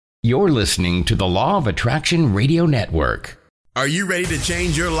You're listening to the Law of Attraction Radio Network. Are you ready to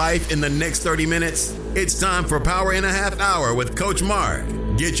change your life in the next 30 minutes? It's time for Power in a Half Hour with Coach Mark.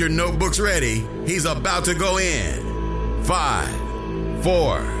 Get your notebooks ready. He's about to go in. 5,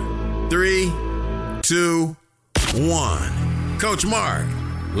 4, 3, 2, 1. Coach Mark,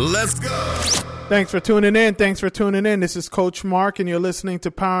 let's go. Thanks for tuning in. This is Coach Mark, and you're listening to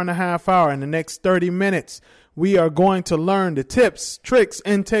Power in a Half Hour. In the next 30 minutes, we are going to learn the tips, tricks,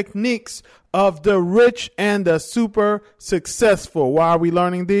 and techniques of the rich and the super successful. Why are we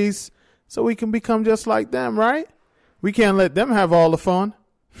learning these? So we can become just like them, right? We can't let them have all the fun.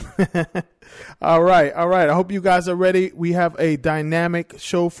 All right. I hope you guys are ready. We have a dynamic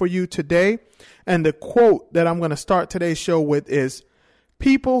show for you today. And the quote that I'm going to start today's show with is,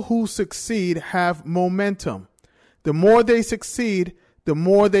 people who succeed have momentum. The more they succeed, the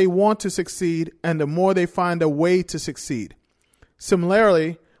more they want to succeed, and the more they find a way to succeed.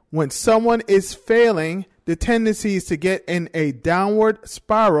 Similarly, when someone is failing, the tendency is to get in a downward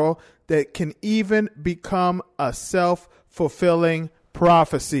spiral that can even become a self-fulfilling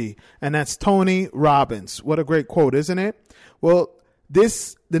prophecy. And that's Tony Robbins. What a great quote, isn't it? Well,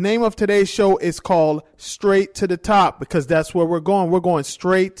 the name of today's show is called Straight to the Top, because that's where we're going. We're going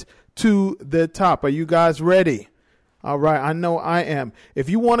straight to the top. Are you guys ready? All right. I know I am. If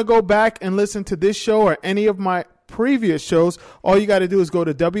you want to go back and listen to this show or any of my previous shows, all you got to do is go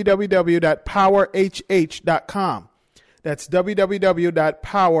to www.powerhh.com. That's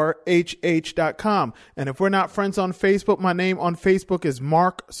www.powerhh.com. And if we're not friends on Facebook, my name on Facebook is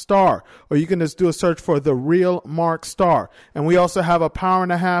Mark Starr, or you can just do a search for The Real Mark Starr. And we also have a Power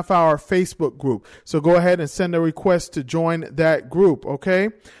and a Half Hour Facebook group. So go ahead and send a request to join that group, okay?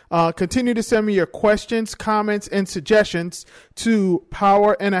 Continue to send me your questions, comments, and suggestions to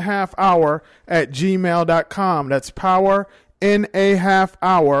powerandahafhour@gmail.com. That's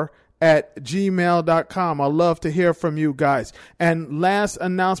powerandahafhour@gmail.com. I love to hear from you guys. And last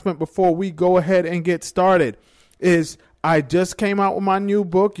announcement before we go ahead and get started is I just came out with my new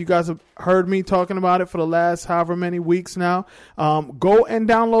book. You guys have heard me talking about it for the last however many weeks now. Go and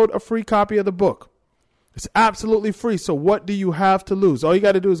download a free copy of the book. It's absolutely free. So what do you have to lose? All you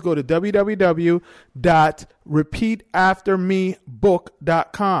got to do is go to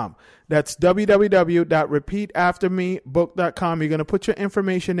www.repeataftermebook.com. That's www.repeataftermebook.com. You're going to put your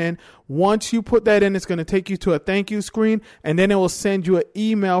information in. Once you put that in, it's going to take you to a thank you screen, and then it will send you an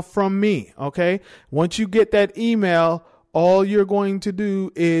email from me, okay? Once you get that email, all you're going to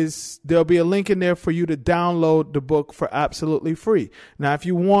do is there'll be a link in there for you to download the book for absolutely free. Now, if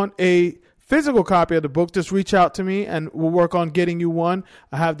you want a physical copy of the book, just reach out to me and we'll work on getting you one.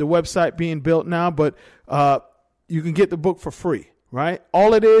 I have the website being built now, but you can get the book for free. Right?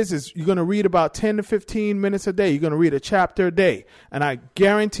 All it is you're going to read about 10 to 15 minutes a day. You're going to read a chapter a day. And I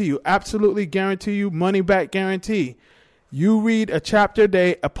guarantee you, absolutely guarantee you, money back guarantee, you read a chapter a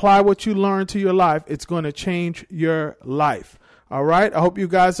day, apply what you learn to your life. It's going to change your life. All right? I hope you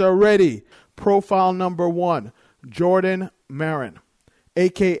guys are ready. Profile number 1, Jordan Marin,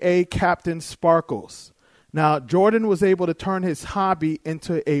 a.k.a. Captain Sparkles. Now, Jordan was able to turn his hobby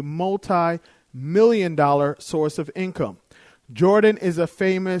into a multi-million-dollar source of income. Jordan is a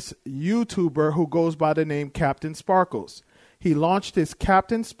famous YouTuber who goes by the name Captain Sparkles. He launched his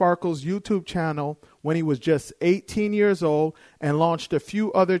Captain Sparkles YouTube channel when he was just 18 years old and launched a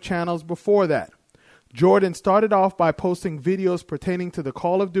few other channels before that. Jordan started off by posting videos pertaining to the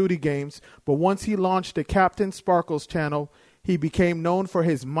Call of Duty games, but once he launched the Captain Sparkles channel, he became known for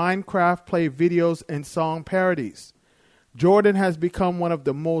his Minecraft play videos and song parodies. Jordan has become one of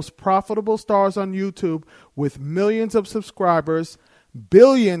the most profitable stars on YouTube with millions of subscribers,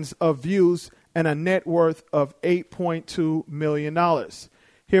 billions of views, and a net worth of $8.2 million.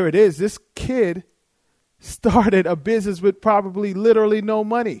 Here it is. This kid started a business with probably literally no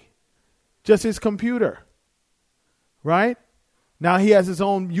money, just his computer, right? Now he has his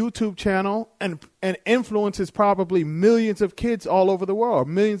own YouTube channel and influences probably millions of kids all over the world,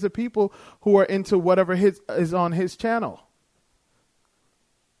 millions of people who are into whatever is on his channel.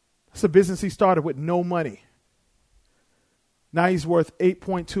 It's a business he started with no money. Now he's worth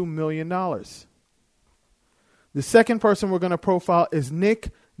 $8.2 million. The second person we're going to profile is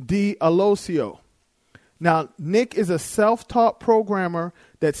Nick D'Alosio. Now, Nick is a self-taught programmer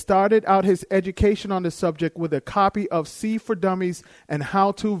that started out his education on the subject with a copy of C for Dummies and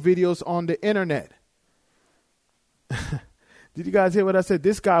how-to videos on the internet. Did you guys hear what I said?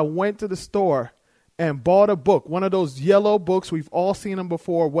 This guy went to the store and bought a book, one of those yellow books. We've all seen them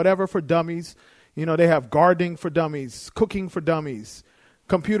before, whatever for dummies. You know, they have gardening for dummies, cooking for dummies,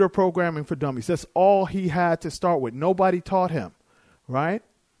 computer programming for dummies. That's all he had to start with. Nobody taught him, right?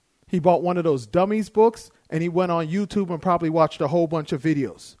 He bought one of those dummies books and he went on YouTube and probably watched a whole bunch of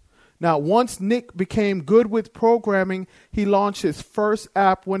videos. Now, once Nick became good with programming, he launched his first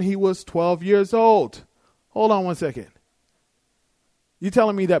app when he was 12 years old. Hold on one second. You're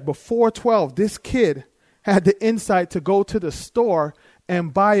telling me that before 12, this kid had the insight to go to the store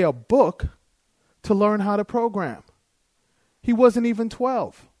and buy a book to learn how to program. He wasn't even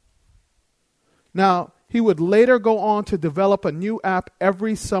 12. Now, he would later go on to develop a new app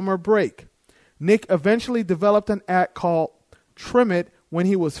every summer break. Nick eventually developed an app called Trimit when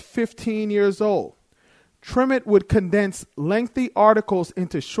he was 15 years old. Trimit would condense lengthy articles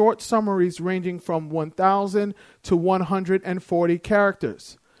into short summaries ranging from 1,000 to 140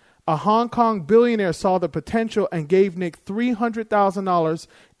 characters. A Hong Kong billionaire saw the potential and gave Nick $300,000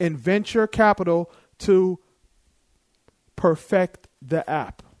 in venture capital to perfect the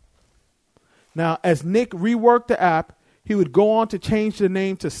app. Now, as Nick reworked the app, he would go on to change the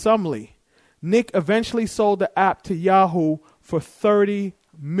name to Sumly. Nick eventually sold the app to Yahoo for $30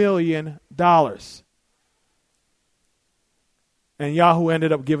 million. And Yahoo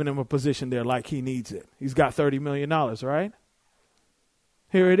ended up giving him a position there like he needs it. He's got $30 million, right?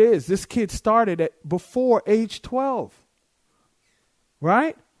 Here it is. This kid started at before age 12.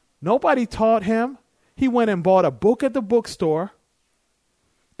 Right? Nobody taught him. He went and bought a book at the bookstore.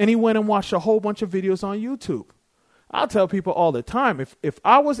 And he went and watched a whole bunch of videos on YouTube. I'll tell people all the time, if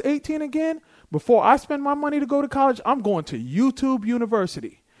I was 18 again, before I spend my money to go to college, I'm going to YouTube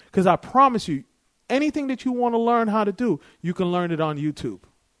University. Because I promise you, anything that you want to learn how to do, you can learn it on YouTube.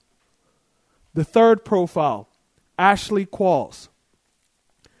 The third profile, Ashley Qualls.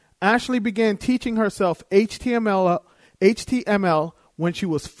 Ashley began teaching herself HTML when she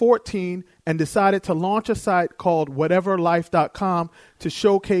was 14 and decided to launch a site called whateverlife.com to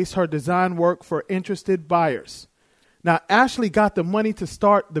showcase her design work for interested buyers. Now, Ashley got the money to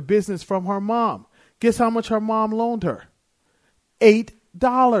start the business from her mom. Guess how much her mom loaned her? $8.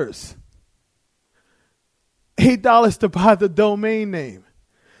 $8 to buy the domain name.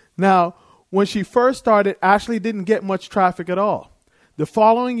 Now, when she first started, Ashley didn't get much traffic at all. The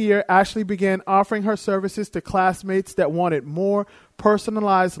following year, Ashley began offering her services to classmates that wanted more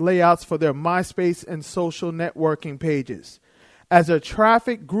personalized layouts for their MySpace and social networking pages. As her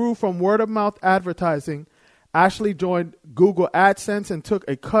traffic grew from word-of-mouth advertising, Ashley joined Google AdSense and took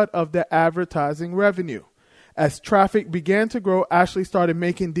a cut of the advertising revenue. As traffic began to grow, Ashley started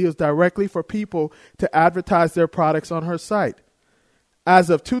making deals directly for people to advertise their products on her site.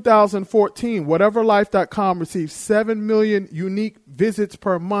 As of 2014, whateverlife.com receives 7 million unique visits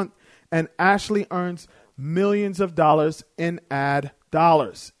per month, and Ashley earns millions of dollars in ad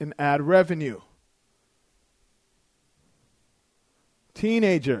revenue.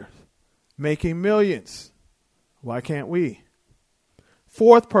 Teenager making millions. Why can't we?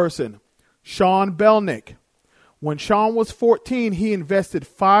 Fourth person, Sean Belnick. When Sean was 14, he invested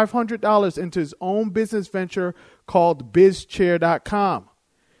 $500 into his own business venture called BizChair.com.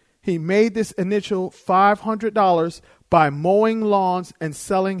 He made this initial $500 by mowing lawns and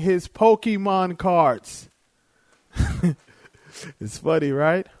selling his Pokemon cards. It's funny,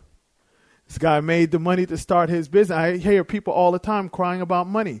 right? This guy made the money to start his business. I hear people all the time crying about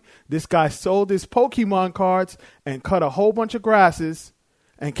money. This guy sold his Pokemon cards and cut a whole bunch of grasses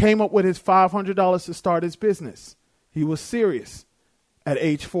and came up with his $500 to start his business. He was serious at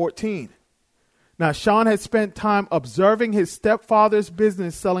age 14. Now, Sean had spent time observing his stepfather's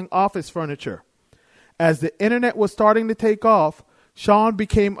business selling office furniture. As the internet was starting to take off, Sean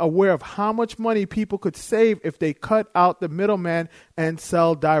became aware of how much money people could save if they cut out the middleman and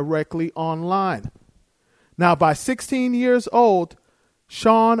sell directly online. Now, by 16 years old,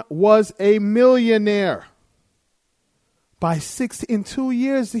 Sean was a millionaire. In 2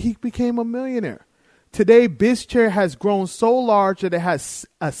 years, he became a millionaire. Today, BizChair has grown so large that it has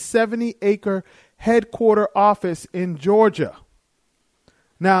a 70-acre headquarter office in Georgia.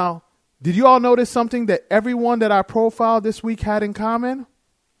 Now, did you all notice something that everyone that I profiled this week had in common?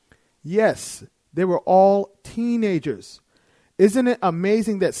 Yes, they were all teenagers. Isn't it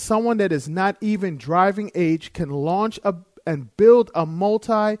amazing that someone that is not even driving age can launch and build a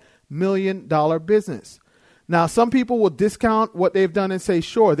multi-million-dollar business? Now, some people will discount what they've done and say,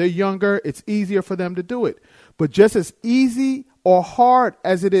 sure, they're younger, it's easier for them to do it. But just as easy or hard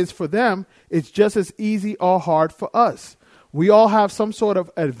as it is for them, it's just as easy or hard for us. We all have some sort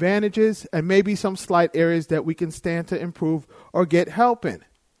of advantages and maybe some slight areas that we can stand to improve or get help in,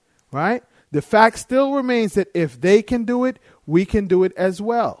 right? The fact still remains that if they can do it, we can do it as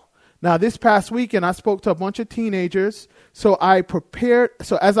well. Now, this past weekend, I spoke to a bunch of teenagers. So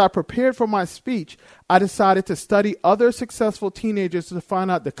as I prepared for my speech, I decided to study other successful teenagers to find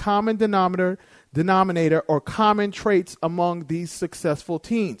out the common denominator or common traits among these successful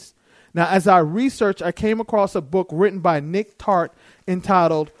teens. Now, as I researched, I came across a book written by Nick Tart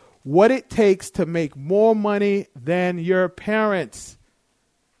entitled, What It Takes to Make More Money Than Your Parents.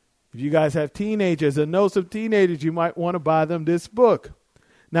 If you guys have teenagers or know some teenagers, you might want to buy them this book.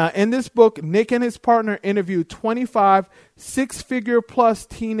 Now, in this book, Nick and his partner interviewed 25 six-figure plus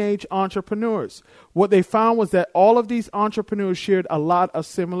teenage entrepreneurs. What they found was that all of these entrepreneurs shared a lot of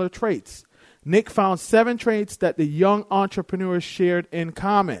similar traits. Nick found 7 traits that the young entrepreneurs shared in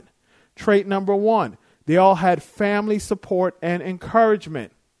common. Trait number 1, they all had family support and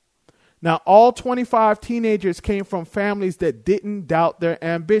encouragement. Now, all 25 teenagers came from families that didn't doubt their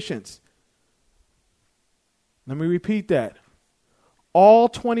ambitions. Let me repeat that. All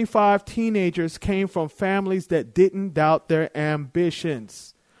 25 teenagers came from families that didn't doubt their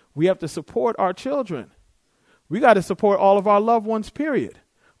ambitions. We have to support our children. We got to support all of our loved ones, period.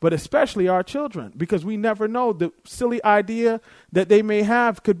 But especially our children, because we never know, the silly idea that they may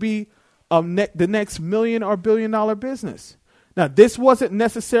have could be the next million or billion-dollar business. Now, this wasn't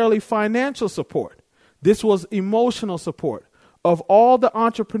necessarily financial support. This was emotional support. Of all the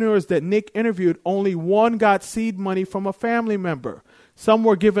entrepreneurs that Nick interviewed, only one got seed money from a family member. Some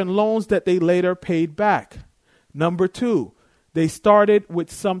were given loans that they later paid back. Number 2, they started with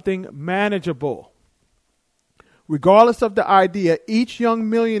something manageable. Regardless of the idea, each young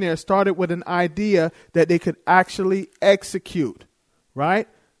millionaire started with an idea that they could actually execute, right?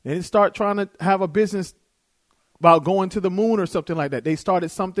 They didn't start trying to have a business about going to the moon or something like that. They started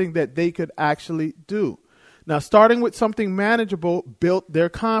something that they could actually do. Now, starting with something manageable built their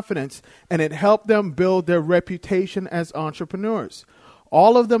confidence, and it helped them build their reputation as entrepreneurs.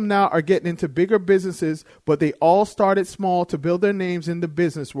 All of them now are getting into bigger businesses, but they all started small to build their names in the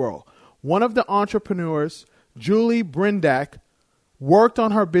business world. One of the entrepreneurs, Julie Brindak, worked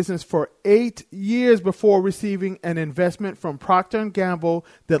on her business for 8 years before receiving an investment from Procter & Gamble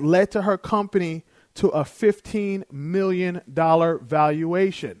that led to her company to a $15 million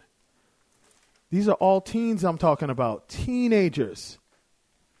valuation. These are all teens I'm talking about, teenagers.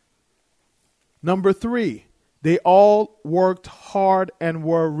 Number 3, they all worked hard and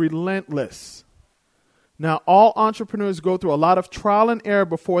were relentless. Now, all entrepreneurs go through a lot of trial and error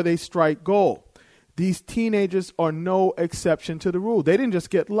before they strike gold. These teenagers are no exception to the rule. They didn't just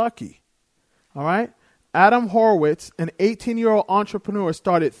get lucky. All right? Adam Horowitz, an 18-year-old entrepreneur,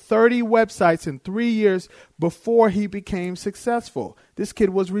 started 30 websites in 3 years before he became successful. This kid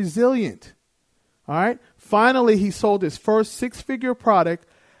was resilient. All right? Finally, he sold his first 6-figure product.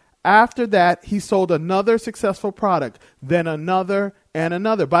 After that, he sold another successful product, then another and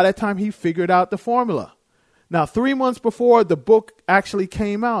another. By that time, he figured out the formula. Now, 3 months before the book actually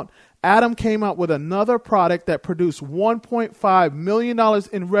came out, Adam came out with another product that produced $1.5 million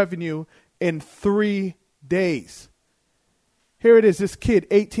in revenue in 3 days. Here it is, this kid,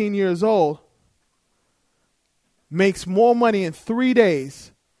 18 years old, makes more money in 3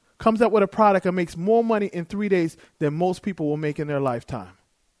 days, comes up with a product and makes more money in 3 days than most people will make in their lifetime.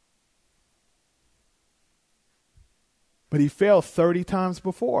 But he failed 30 times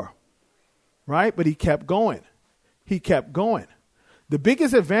before, right? But he kept going. He kept going. The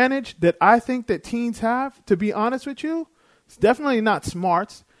biggest advantage that I think that teens have, to be honest with you, it's definitely not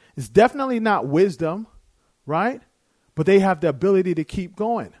smarts. It's definitely not wisdom, right? But they have the ability to keep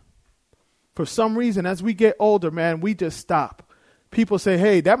going. For some reason, as we get older, man, we just stop. People say,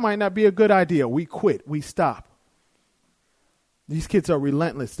 hey, that might not be a good idea. We quit. We stop. These kids are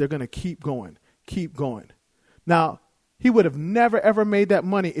relentless. They're going to keep going, keep going. Now, he would have never, ever made that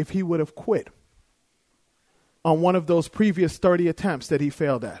money if he would have quit on one of those previous 30 attempts that he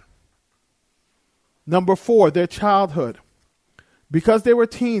failed at. Number 4, their childhood. Because they were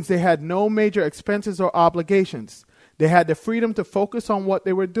teens, they had no major expenses or obligations. They had the freedom to focus on what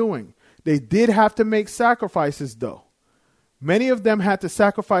they were doing. They did have to make sacrifices, though. Many of them had to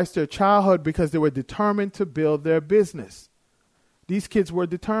sacrifice their childhood because they were determined to build their business. These kids were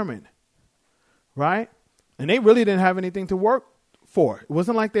determined, right? And they really didn't have anything to work for. It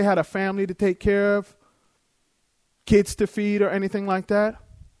wasn't like they had a family to take care of, kids to feed, or anything like that.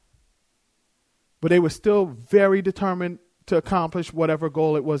 But they were still very determined to accomplish whatever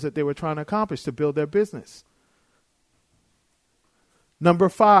goal it was that they were trying to accomplish, to build their business. Number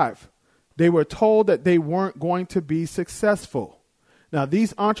 5, they were told that they weren't going to be successful. Now,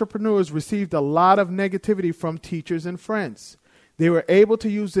 these entrepreneurs received a lot of negativity from teachers and friends. They were able to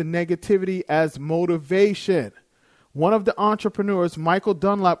use the negativity as motivation. One of the entrepreneurs, Michael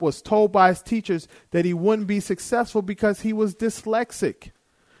Dunlap, was told by his teachers that he wouldn't be successful because he was dyslexic.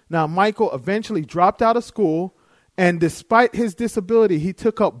 Now, Michael eventually dropped out of school, and despite his disability, he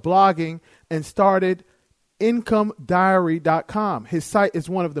took up blogging and started IncomeDiary.com. His site is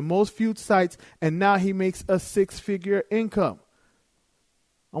one of the most viewed sites, and now he makes a 6-figure income.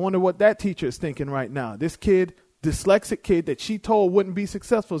 I wonder what that teacher is thinking right now. This kid, dyslexic kid that she told wouldn't be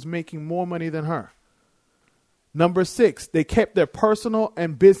successful, is making more money than her. Number 6, they kept their personal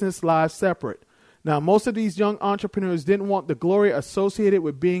and business lives separate. Now, most of these young entrepreneurs didn't want the glory associated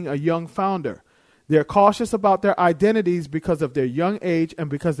with being a young founder. They're cautious about their identities because of their young age and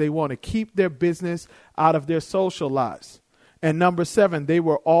because they want to keep their business out of their social lives. And number 7, they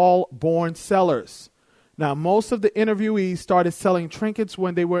were all born sellers. Now, most of the interviewees started selling trinkets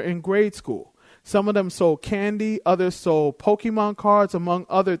when they were in grade school. Some of them sold candy, others sold Pokemon cards, among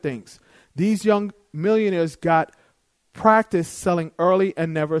other things. These young millionaires got practice selling early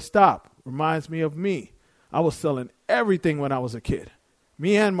and never stopped. Reminds me of me. I was selling everything when I was a kid.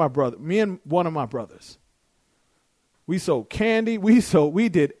 Me and one of my brothers. We sold candy. We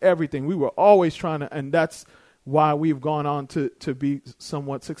did everything. We were always trying to, and that's why we've gone on to be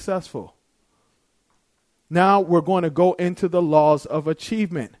somewhat successful. Now we're going to go into the laws of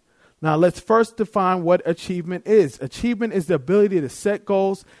achievement. Now let's first define what achievement is. Achievement is the ability to set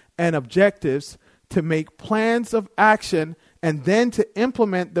goals and objectives, to make plans of action, and then to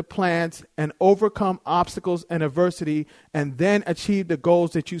implement the plans and overcome obstacles and adversity, and then achieve the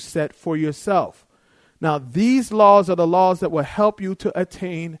goals that you set for yourself. Now, these laws are the laws that will help you to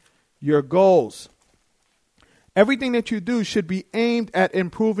attain your goals. Everything that you do should be aimed at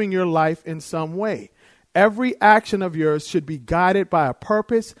improving your life in some way. Every action of yours should be guided by a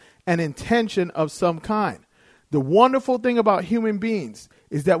purpose and intention of some kind. The wonderful thing about human beings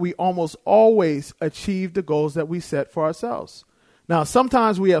is that we almost always achieve the goals that we set for ourselves. Now,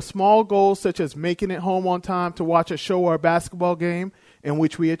 sometimes we have small goals such as making it home on time to watch a show or a basketball game, in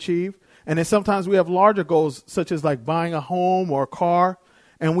which we achieve. And then sometimes we have larger goals such as like buying a home or a car,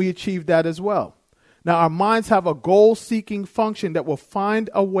 and we achieve that as well. Now, our minds have a goal-seeking function that will find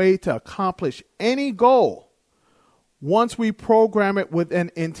a way to accomplish any goal once we program it with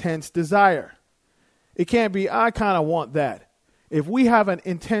an intense desire. It can't be, I kind of want that. If we have an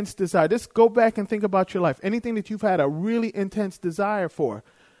intense desire, just go back and think about your life. Anything that you've had a really intense desire for,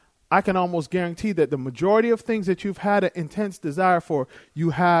 I can almost guarantee that the majority of things that you've had an intense desire for,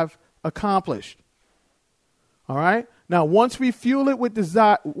 you have accomplished. All right? Now, once we fuel it with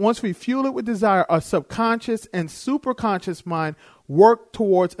desire, our subconscious and superconscious mind work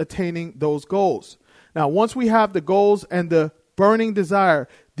towards attaining those goals. Now, once we have the goals and the burning desire,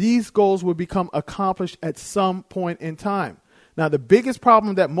 these goals will become accomplished at some point in time. Now, the biggest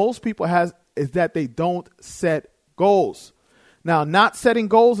problem that most people have is that they don't set goals. Now, not setting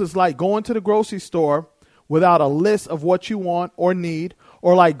goals is like going to the grocery store without a list of what you want or need,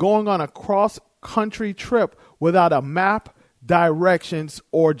 or like going on a cross-country trip without a map, directions,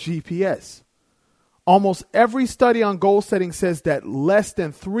 or GPS. Almost every study on goal setting says that less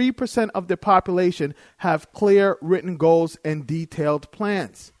than 3% of the population have clear written goals and detailed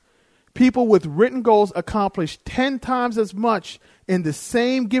plans. People with written goals accomplish 10 times as much in the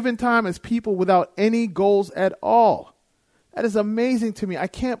same given time as people without any goals at all. That is amazing to me. I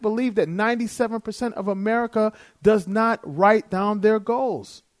can't believe that 97% of America does not write down their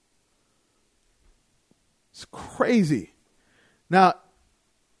goals. It's crazy. Now,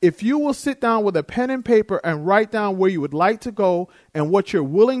 if you will sit down with a pen and paper and write down where you would like to go and what you're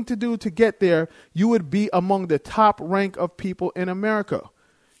willing to do to get there, you would be among the top rank of people in America.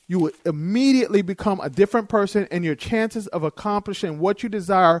 You would immediately become a different person, and your chances of accomplishing what you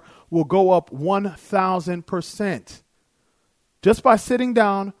desire will go up 1,000%. Just by sitting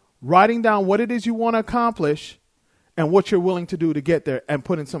down, writing down what it is you want to accomplish and what you're willing to do to get there and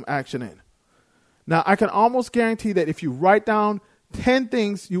putting some action in. Now, I can almost guarantee that if you write down 10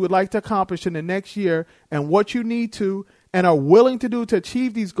 things you would like to accomplish in the next year and what you need to and are willing to do to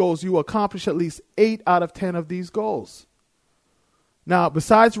achieve these goals, you will accomplish at least 8 out of 10 of these goals. Now,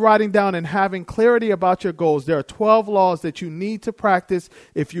 besides writing down and having clarity about your goals, there are 12 laws that you need to practice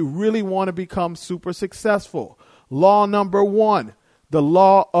if you really want to become super successful. Law number 1, the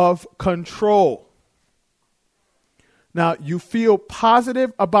law of control. Now, you feel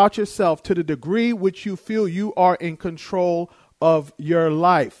positive about yourself to the degree which you feel you are in control of your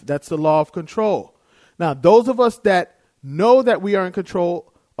life. That's the law of control. Now, those of us that know that we are in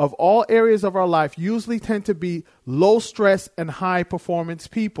control of all areas of our life usually tend to be low stress and high performance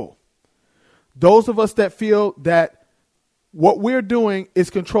people. Those of us that feel that what we're doing is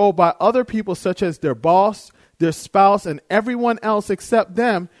controlled by other people, such as their boss, their spouse, and everyone else except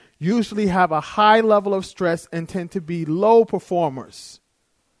them usually have a high level of stress and tend to be low performers.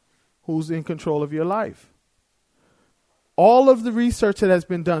 Who's in control of your life? All of the research that has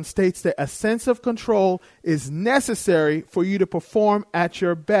been done states that a sense of control is necessary for you to perform at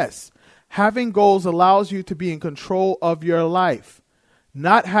your best. Having goals allows you to be in control of your life.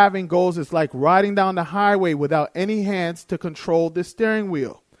 Not having goals is like riding down the highway without any hands to control the steering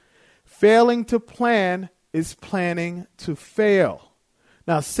wheel. Failing to plan is planning to fail.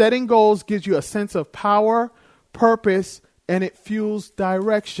 Now, setting goals gives you a sense of power, purpose, and it fuels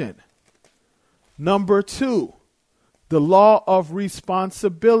direction. Number 2, the law of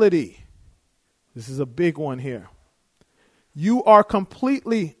responsibility. This is a big one here. You are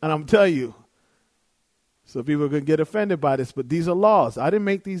completely, and I'm telling you, so people are going to get offended by this, but these are laws. I didn't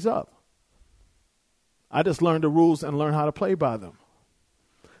make these up. I just learned the rules and learned how to play by them.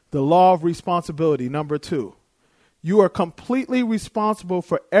 The law of responsibility, number 2. You are completely responsible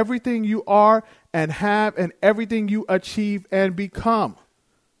for everything you are and have and everything you achieve and become.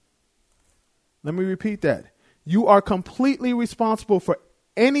 Let me repeat that. You are completely responsible for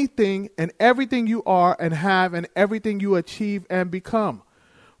anything and everything you are and have and everything you achieve and become.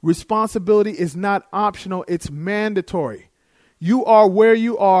 Responsibility is not optional, it's mandatory. You are where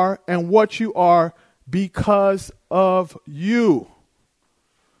you are and what you are because of you.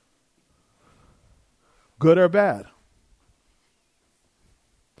 Good or bad?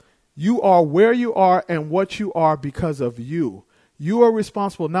 You are where you are and what you are because of you. You are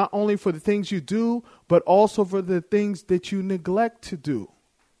responsible not only for the things you do, but also for the things that you neglect to do.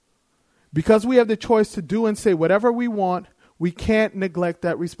 Because we have the choice to do and say whatever we want, we can't neglect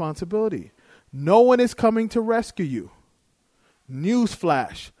that responsibility. No one is coming to rescue you.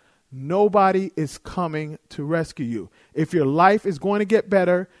 Newsflash, nobody is coming to rescue you. If your life is going to get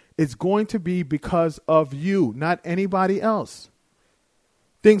better, it's going to be because of you, not anybody else.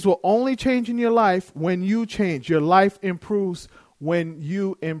 Things will only change in your life when you change. Your life improves when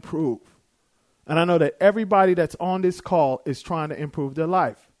you improve. And I know that everybody that's on this call is trying to improve their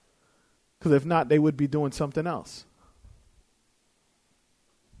life. Because if not, they would be doing something else.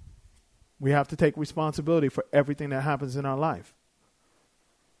 We have to take responsibility for everything that happens in our life.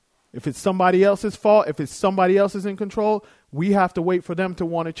 If it's somebody else's fault, if it's somebody else is in control, we have to wait for them to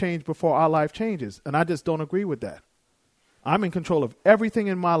want to change before our life changes. And I just don't agree with that. I'm in control of everything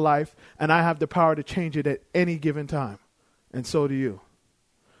in my life, and I have the power to change it at any given time. And so do you.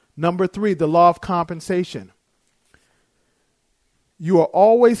 Number 3, the law of compensation. You are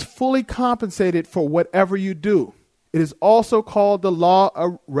always fully compensated for whatever you do. It is also called the law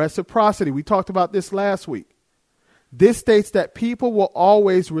of reciprocity. We talked about this last week. This states that people will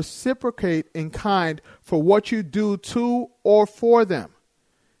always reciprocate in kind for what you do to or for them.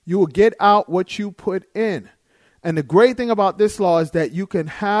 You will get out what you put in. And the great thing about this law is that you can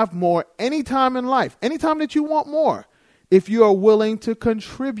have more anytime in life, anytime that you want more, if you are willing to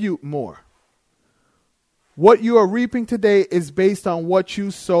contribute more. What you are reaping today is based on what you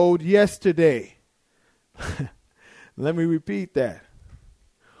sowed yesterday. Let me repeat that.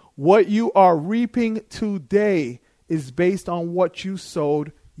 What you are reaping today is based on what you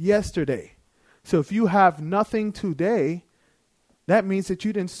sowed yesterday. So if you have nothing today, that means that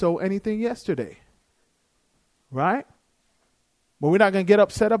you didn't sow anything yesterday. Right? But we're not going to get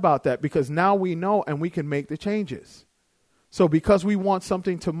upset about that because now we know and we can make the changes. So because we want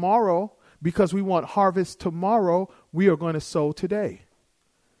something tomorrow, because we want harvest tomorrow, we are going to sow today.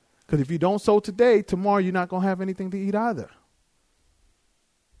 Because if you don't sow today, tomorrow you're not going to have anything to eat either.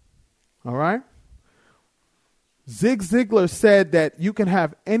 All right? Zig Ziglar said that you can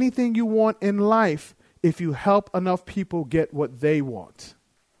have anything you want in life if you help enough people get what they want.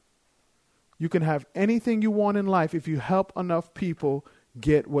 You can have anything you want in life if you help enough people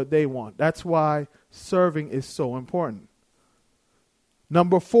get what they want. That's why serving is so important.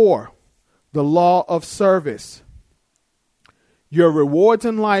 Number 4, the law of service. Your rewards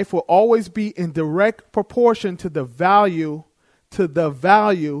in life will always be in direct proportion to the value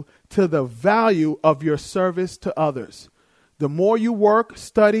of your service to others. The more you work,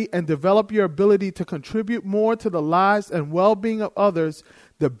 study, and develop your ability to contribute more to the lives and well-being of others,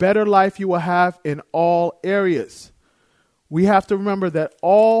 the better life you will have in all areas. We have to remember that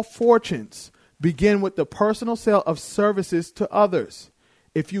all fortunes begin with the personal sale of services to others.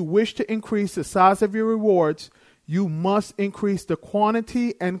 If you wish to increase the size of your rewards, you must increase the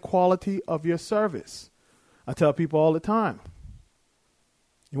quantity and quality of your service. I tell people all the time,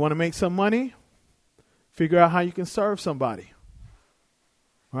 you want to make some money? Figure out how you can serve somebody.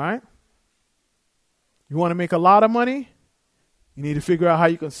 Right? You want to make a lot of money? You need to figure out how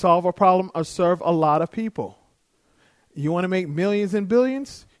you can solve a problem or serve a lot of people. You want to make millions and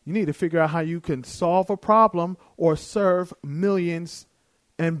billions? You need to figure out how you can solve a problem or serve millions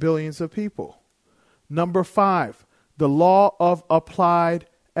and billions of people. Number 5, the law of applied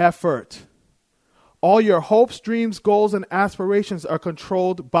effort. All your hopes, dreams, goals, and aspirations are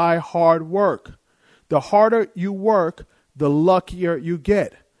controlled by hard work. The harder you work, the luckier you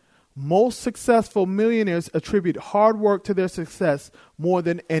get. Most successful millionaires attribute hard work to their success more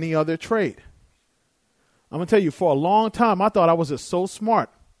than any other trait. I'm going to tell you, for a long time, I thought I was just so smart.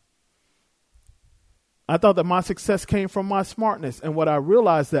 I thought that my success came from my smartness. And what I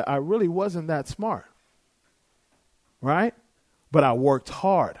realized that I really wasn't that smart. Right? But I worked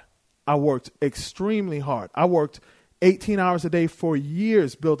hard. I worked extremely hard. I worked 18 hours a day for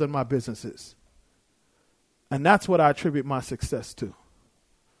years building my businesses. And that's what I attribute my success to.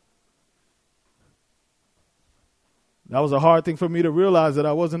 That was a hard thing for me to realize, that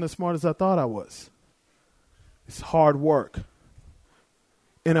I wasn't as smart as I thought I was. It's hard work.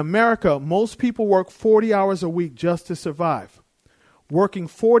 In America, most people work 40 hours a week just to survive. Working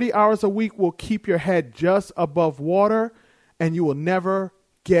 40 hours a week will keep your head just above water, and you will never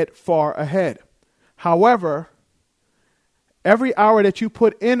get far ahead. However, every hour that you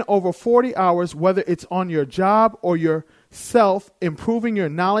put in over 40 hours, whether it's on your job or yourself, improving your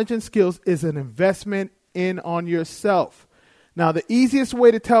knowledge and skills is an investment on yourself. Now, the easiest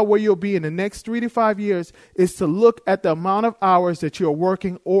way to tell where you'll be in the next 3 to 5 years is to look at the amount of hours that you're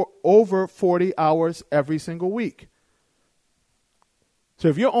working over 40 hours every single week. So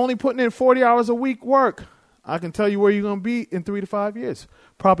if you're only putting in 40 hours a week work, I can tell you where you're going to be in 3 to 5 years.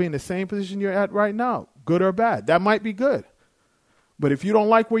 Probably in the same position you're at right now, good or bad. That might be good. But if you don't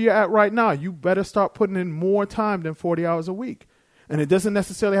like where you're at right now, you better start putting in more time than 40 hours a week. And it doesn't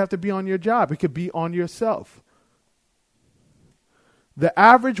necessarily have to be on your job. It could be on yourself. The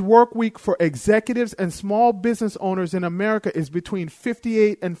average work week for executives and small business owners in America is between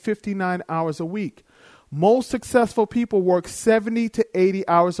 58 and 59 hours a week. Most successful people work 70 to 80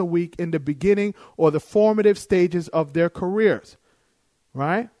 hours a week in the beginning or the formative stages of their careers,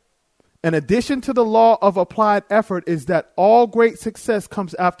 right? An addition to the law of applied effort is that all great success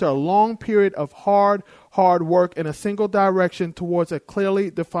comes after a long period of hard work in a single direction towards a clearly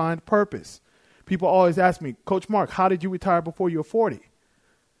defined purpose. People always ask me, Coach Mark, how did you retire before you were 40?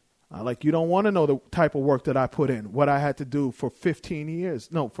 You don't want to know the type of work that I put in, what I had to do for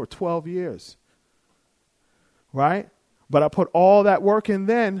 12 years. Right? But I put all that work in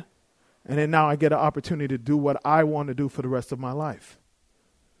then, and then now I get an opportunity to do what I want to do for the rest of my life.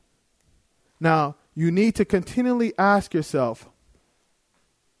 Now, you need to continually ask yourself,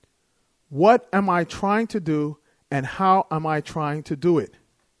 what am I trying to do and how am I trying to do it?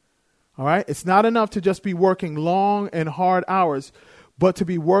 All right? It's not enough to just be working long and hard hours, but to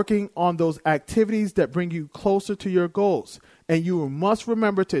be working on those activities that bring you closer to your goals. And you must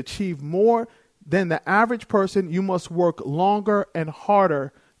remember, to achieve more than the average person, you must work longer and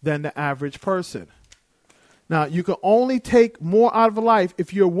harder than the average person. Now, you can only take more out of life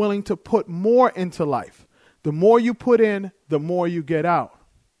if you're willing to put more into life. The more you put in, the more you get out.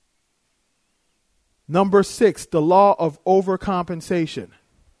 Number 6, the law of overcompensation.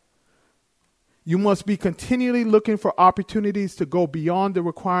 You must be continually looking for opportunities to go beyond the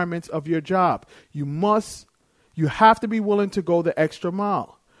requirements of your job. You have to be willing to go the extra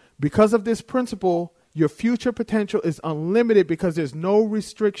mile. Because of this principle, your future potential is unlimited, because there's no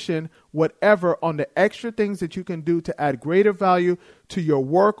restriction whatever on the extra things that you can do to add greater value to your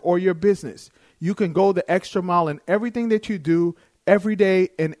work or your business. You can go the extra mile in everything that you do every day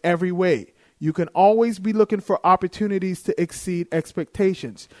in every way. You can always be looking for opportunities to exceed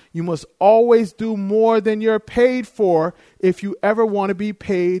expectations. You must always do more than you're paid for if you ever want to be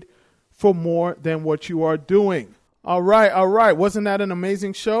paid for more than what you are doing. All right. Wasn't that an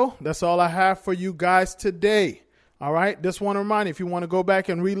amazing show? That's all I have for you guys today. All right. Just want to remind you, if you want to go back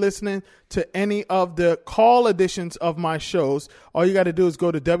and re-listen to any of the call editions of my shows, all you got to do is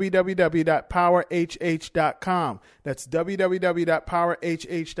go to www.powerhh.com. That's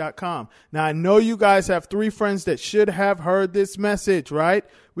www.powerhh.com. Now, I know you guys have 3 friends that should have heard this message, right?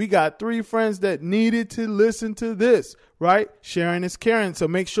 We got 3 friends that needed to listen to this, right? Sharing is caring. So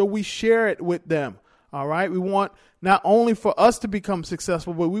make sure we share it with them. All right. We want not only for us to become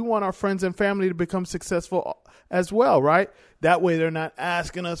successful, but we want our friends and family to become successful as well, right? That way they're not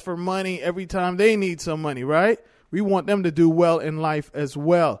asking us for money every time they need some money, right? We want them to do well in life as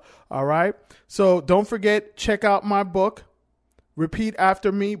well. All right. So don't forget, check out my book,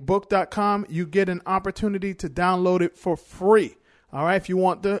 repeataftermebook.com. You get an opportunity to download it for free. All right. If you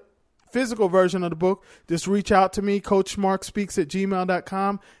want the physical version of the book, just reach out to me,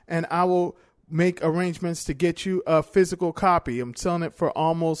 coachmarkspeaks@gmail.com, and I will make arrangements to get you a physical copy. I'm selling it for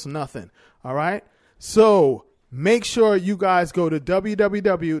almost nothing. All right. So make sure you guys go to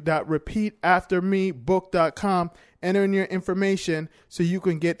www.repeataftermebook.com, enter in your information so you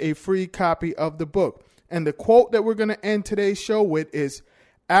can get a free copy of the book. And the quote that we're going to end today's show with is,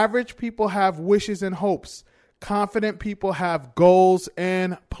 average people have wishes and hopes. Confident people have goals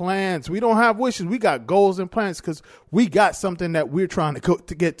and plans. We don't have wishes. We got goals and plans because we got something that we're trying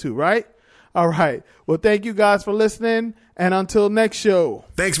to get to, right? All right. Well, thank you guys for listening. And until next show.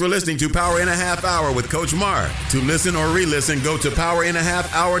 Thanks for listening to Power in a Half Hour with Coach Mark. To listen or re-listen, go to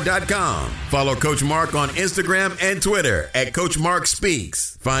powerinhalfhour.com. Follow Coach Mark on Instagram and Twitter at Coach Mark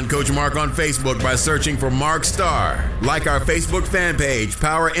Speaks. Find Coach Mark on Facebook by searching for Mark Starr. Like our Facebook fan page,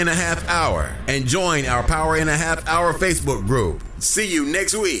 Power in a Half Hour, and join our Power in a Half Hour Facebook group. See you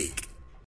next week.